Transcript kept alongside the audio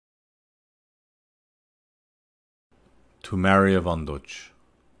To Mary of Andocs.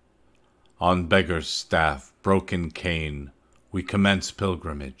 On beggar's staff, broken cane, we commence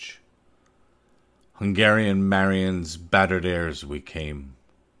pilgrimage. Hungarian Marians, battered heirs we came.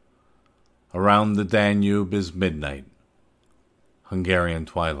 Around the Danube is midnight, Hungarian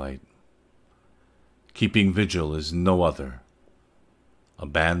twilight. Keeping vigil is no other.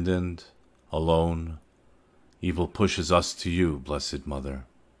 Abandoned, alone, evil pushes us to you, Blessed Mother.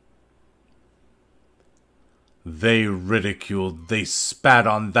 They ridiculed, they spat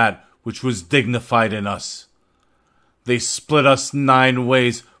on that which was dignified in us. They split us 9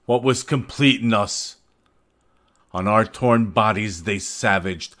 ways, what was complete in us. On our torn bodies they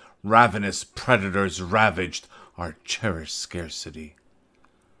savaged, ravenous predators ravaged our cherished scarcity.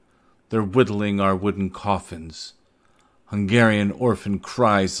 They're whittling our wooden coffins. Hungarian orphan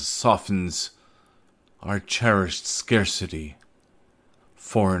cries softens our cherished scarcity.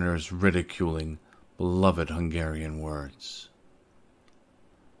 Foreigners ridiculing beloved Hungarian words.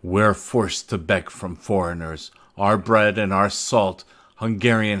 We're forced to beg from foreigners our bread and our salt.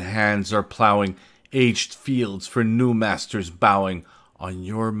 Hungarian hands are plowing aged fields for new masters bowing on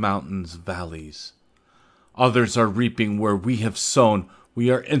your mountains' valleys. Others are reaping where we have sown. We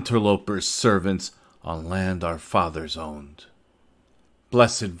are interlopers' servants on land our fathers owned.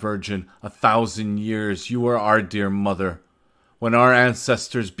 Blessed Virgin, 1,000 years you were our dear mother. When our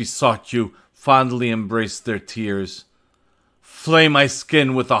ancestors besought you, fondly embraced their tears. Flay my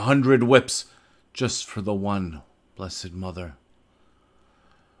skin with 100 whips, just for the one, Blessed Mother.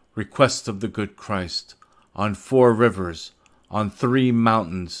 Request of the good Christ, on 4 rivers, on 3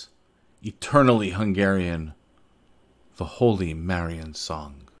 mountains, eternally Hungarian, the holy Marian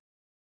song.